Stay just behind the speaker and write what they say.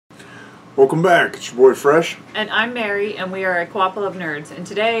Welcome back, it's your boy Fresh. And I'm Mary, and we are a Co-ople of Nerds, and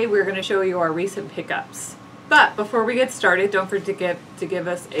today we're going to show you our recent pickups. But before we get started, don't forget to give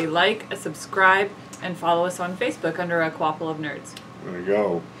us a like, a subscribe, and follow us on Facebook under a Co-ople of Nerds. There we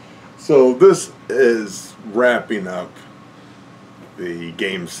go. So this is wrapping up the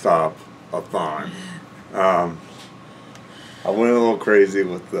Gamestop-a-thon. I went a little crazy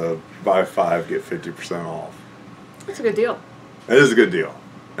with the buy 5, get 50% off. That's a good deal. It is a good deal.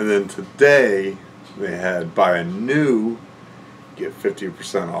 And then today, they had buy a new, get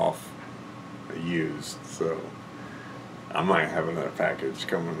 50% off a used. So, I might have another package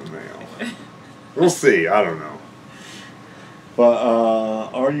coming in the mail. We'll see. I don't know. But,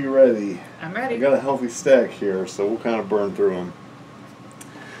 are you ready? I'm ready. I got a healthy stack here, so we'll kind of burn through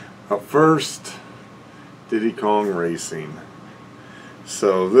them. First, Diddy Kong Racing.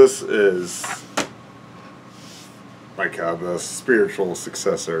 So, this is like the spiritual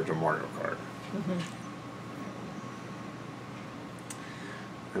successor to Mario Kart.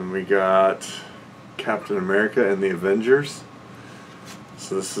 And we got Captain America and the Avengers.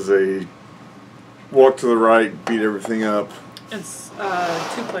 So this is a walk to the right, beat everything up. It's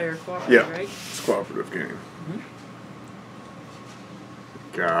two-player cooperative, right? It's a cooperative game.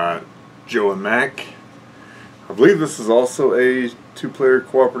 Got Joe and Mac. I believe this is also a two-player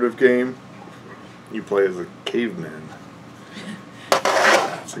cooperative game. You play as a caveman.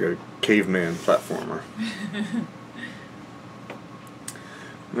 It's like a caveman platformer.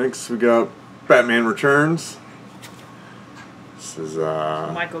 Next we got Batman Returns. This is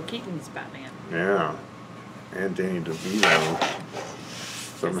Michael Keaton's Batman. Yeah. And Danny DeVito.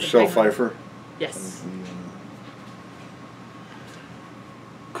 Is that Michelle Pfeiffer? Yes.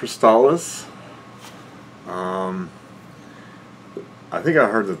 Crystallis. I think I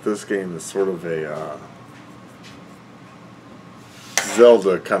heard that this game is sort of a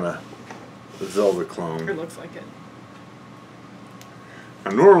Zelda clone. It looks like it.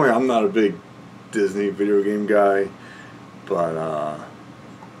 Now, normally I'm not a big Disney video game guy, but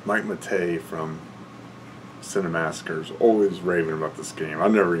Mike Matei from Cinemassacre's always raving about this game.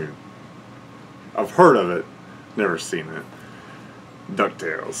 I've heard of it, never seen it.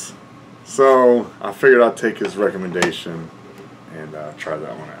 DuckTales. So I figured I'd take his recommendation and try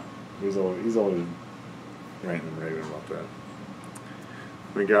that one out. He's always ranting and raving about that.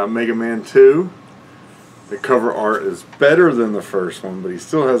 We got Mega Man 2. The cover art is better than the first one, but he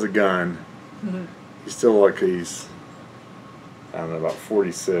still has a gun. He's still like he's, I don't know, about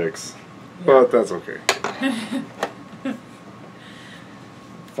 46. Yeah. But that's okay.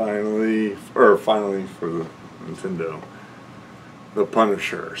 Finally for the Nintendo, The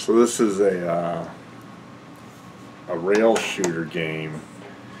Punisher. So this is a rail shooter game.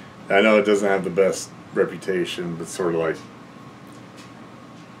 I know it doesn't have the best reputation, but sort of like,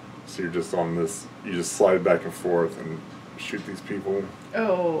 so you're just on this, you just slide back and forth and shoot these people.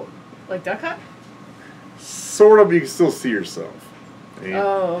 Oh, like Duck Hunt? Sort of, you can still see yourself. And,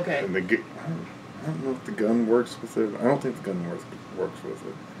 oh, okay. And I don't know if the gun works with it. I don't think the gun works with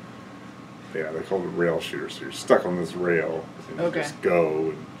it. Yeah, they call it rail shooter, so you're stuck on this rail and you just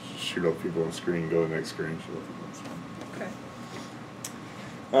go and shoot up people on the screen, go to the next screen, shoot up people on the screen. Okay.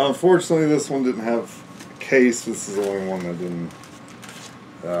 Unfortunately, this one didn't have a case. This is the only one that didn't.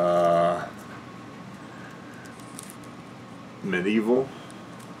 Medieval.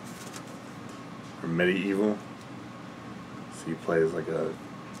 So you play as like a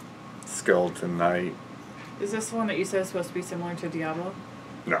skeleton knight. Is this the one that you said is supposed to be similar to Diablo?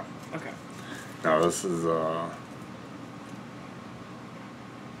 No. Okay. No, this is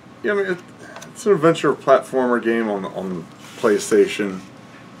yeah, I mean it's an adventure platformer game on the PlayStation.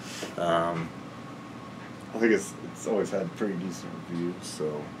 I think it's always had pretty decent reviews.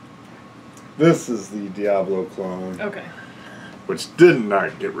 So this is the Diablo clone. Okay. Which did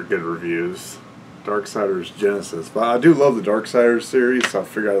not get good reviews. Darksiders Genesis, but I do love the Darksiders series, so I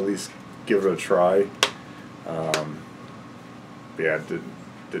figured I'd at least give it a try. But yeah, it didn't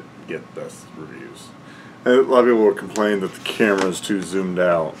get the best reviews. And a lot of people were complaining that the camera is too zoomed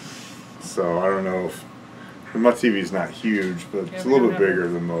out. So I don't know if my TV's not huge, but it's a little bit bigger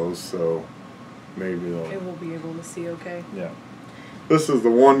than most, so maybe it will be able to see okay. Yeah. This is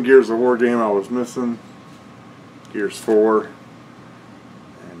the one Gears of War game I was missing. Gears 4.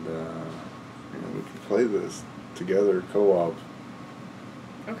 And we can play this together, co-op.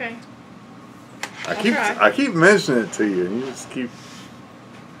 Okay. I keep mentioning it to you, and you just keep.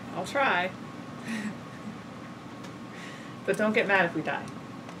 I'll try. But don't get mad if we die.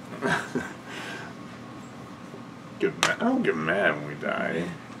 I don't get mad when we die.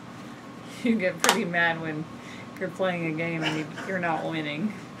 You get pretty mad when you're playing a game and you're not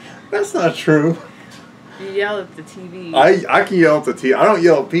winning. That's not true. You yell at the TV. I can yell at the TV. I don't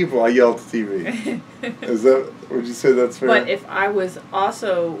yell at people. I yell at the TV. Is that? Would you say that's fair? But if I was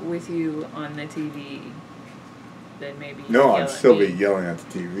also with you on the TV, then maybe. No, I'd still be yelling at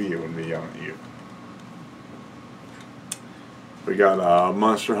the TV. It wouldn't be yelling at you. We got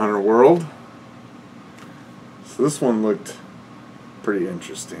Monster Hunter World. So this one looked pretty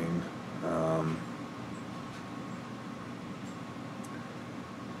interesting.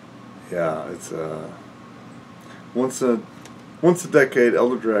 Yeah, it's once a decade,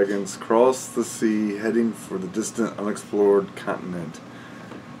 elder dragons cross the sea, heading for the distant, unexplored continent.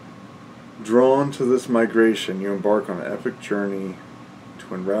 Drawn to this migration, you embark on an epic journey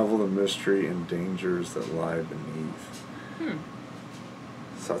to unravel the mystery and dangers that lie beneath.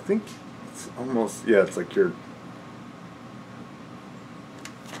 So I think it's almost, yeah, it's like you're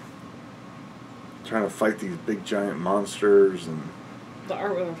trying to fight these big giant monsters, and the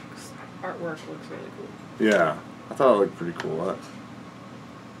artwork looks really cool. Yeah, I thought it looked pretty cool.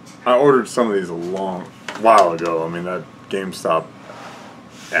 I ordered some of these a while ago. I mean, that GameStop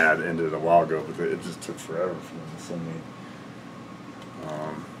ad ended a while ago, but it just took forever for them to send me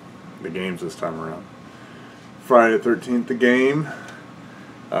the games this time around. Friday the 13th, the game.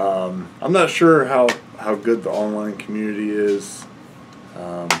 I'm not sure how good the online community is.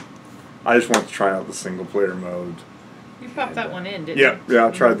 I just want to try out the single player mode. You popped that one in, didn't you? Yeah,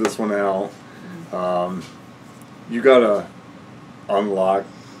 I tried this one out. You gotta unlock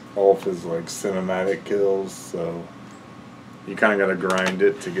all of his like cinematic kills, so you kind of gotta grind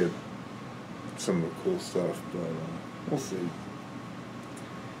it to get some of the cool stuff. But we'll see.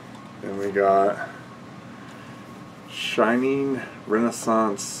 Then we got Shining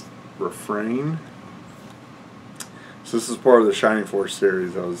Renaissance Refrain. So this is part of the Shining Force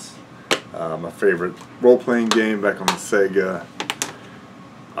series. That was my favorite role-playing game back on the Sega.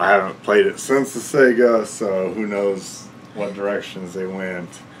 I haven't played it since the Sega, so who knows what directions they went.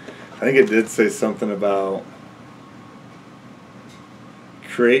 I think it did say something about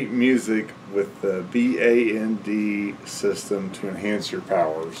create music with the BAND system to enhance your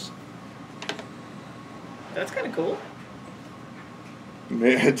powers. That's kind of cool.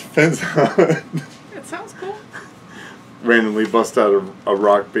 It depends on It sounds cool. randomly bust out a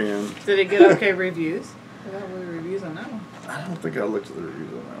rock band. Did it get okay reviews? I got really reviews on that one. I don't think I looked at the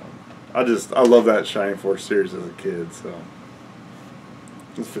reviews on that one. I love that Shining Force series as a kid, so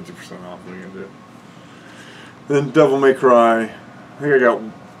it's 50% off. What are you gonna do? Then Devil May Cry. I think I got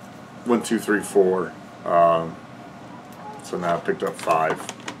 1, 2, 3, 4. So now I picked up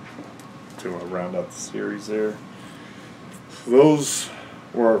 5 to round out the series there. So those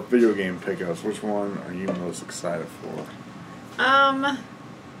were our video game pickups. Which one are you most excited for?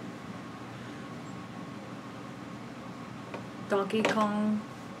 Donkey Kong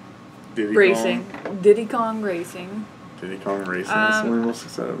Diddy Racing. Kong? Diddy Kong Racing. Diddy Kong Racing. That's the one you're most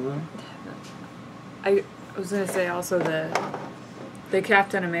excited about? I was gonna say also the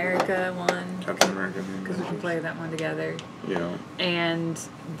Captain America one. Captain America. Because we can play that one together. Yeah. And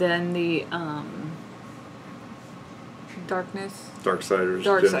then the Darksiders.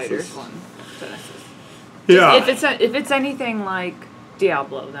 Darksiders one. Genesis. Yeah. If it's anything like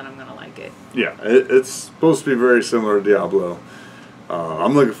Diablo, then I'm gonna like it. Yeah, it's supposed to be very similar to Diablo.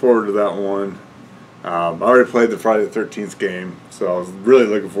 I'm looking forward to that one. I already played the Friday the 13th game, so I was really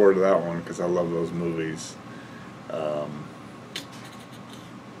looking forward to that one because I love those movies.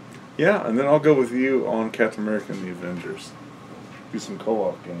 Yeah, and then I'll go with you on Captain America and the Avengers. Do some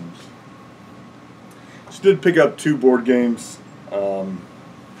co-op games. She did pick up 2 board games.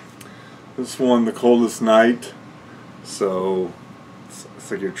 This one, The Coldest Night. So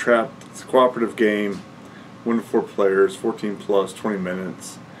it's like you're trapped. It's a cooperative game. 1 to 4 players, 14 plus, 20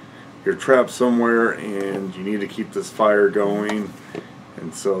 minutes. You're trapped somewhere and you need to keep this fire going.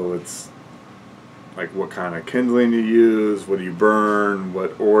 And so it's like what kind of kindling you use, what do you burn,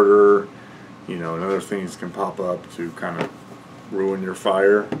 what order, and other things can pop up to kind of ruin your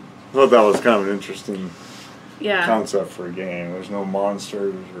fire. I thought that was kind of an interesting concept for a game. There's no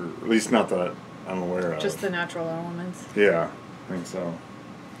monsters, or at least not that I'm aware of. Just the natural elements. Yeah, I think so.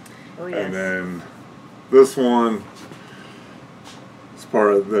 Oh, yes. And then this one is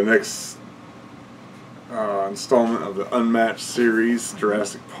part of the next installment of the Unmatched series,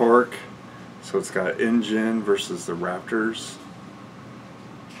 Jurassic Park. So it's got InGen versus the Raptors.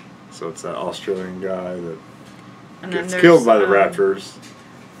 So it's that Australian guy that gets killed by the Raptors.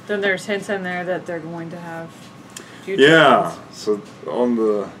 Then there's hints in there that they're going to have future Yeah, so on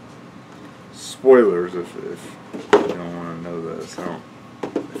the spoilers, if you don't want to know this,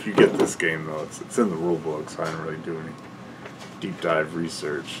 if you get this game though, it's in the rule book, so I didn't really do any deep dive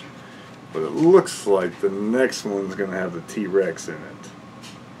research. But it looks like the next one's going to have the T-Rex in it.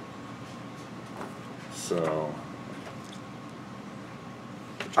 So,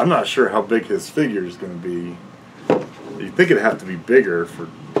 I'm not sure how big his figure is going to be. You'd think it'd have to be bigger for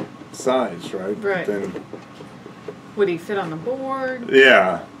size, right? Right. Then, would he fit on the board?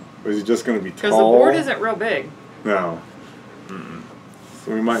 yeah. Was he just going to be tall? Because the board isn't real big. No.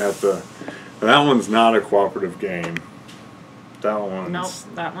 So we might have to... That one's not a cooperative game. That one's...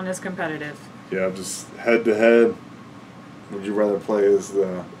 Nope, that one is competitive. Yeah, just head to head. Would you rather play as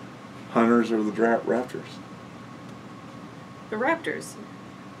the Hunters or the Raptors? The Raptors.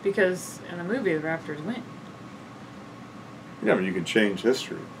 Because in the movie, the Raptors win. Yeah, but you can change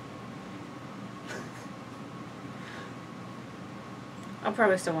history. I'll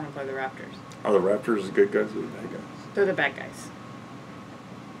probably still want to play the Raptors. Are the Raptors the good guys or the bad guys? They're the bad guys.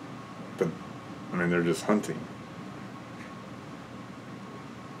 But, I mean, they're just hunting.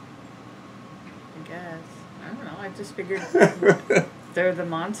 I guess. I don't know. I just figured they're the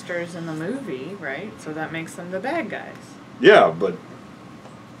monsters in the movie, right? So that makes them the bad guys. Yeah, but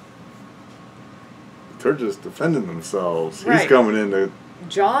they're just defending themselves. Right. He's coming in to...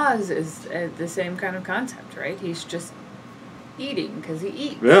 Jaws is the same kind of concept, right? He's just eating because he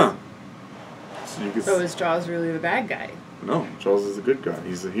eats. Yeah. So is Jaws really the bad guy? No, Jaws is a good guy.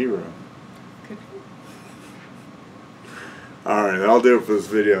 He's a hero. Good. Alright, that'll do it for this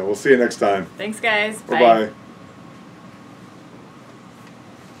video. We'll see you next time. Thanks, guys. Bye-bye.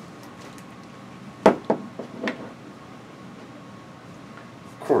 Bye.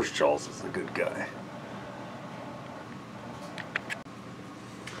 Of course Jaws is a good guy.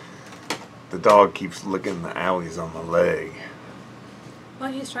 The dog keeps licking the owies on my leg.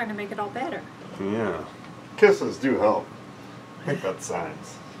 Well, he's trying to make it all better. Yeah. Kisses do help. I think that's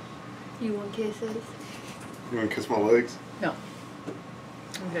science. You want kisses? You want to kiss my legs? No.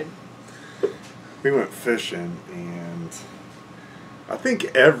 I'm good. We went fishing, and I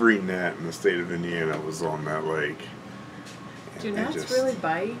think every gnat in the state of Indiana was on that lake. And Do they gnats really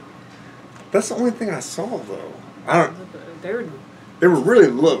bite? That's the only thing I saw, though. They were They were really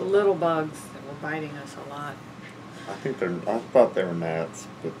little. little bugs that were biting us a lot. I thought they were gnats,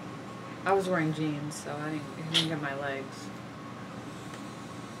 but I was wearing jeans, so I didn't get my legs.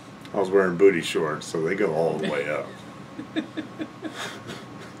 I was wearing booty shorts, so they go all the way up.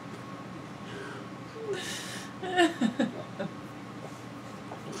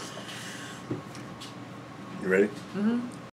 You ready? Mm-hmm.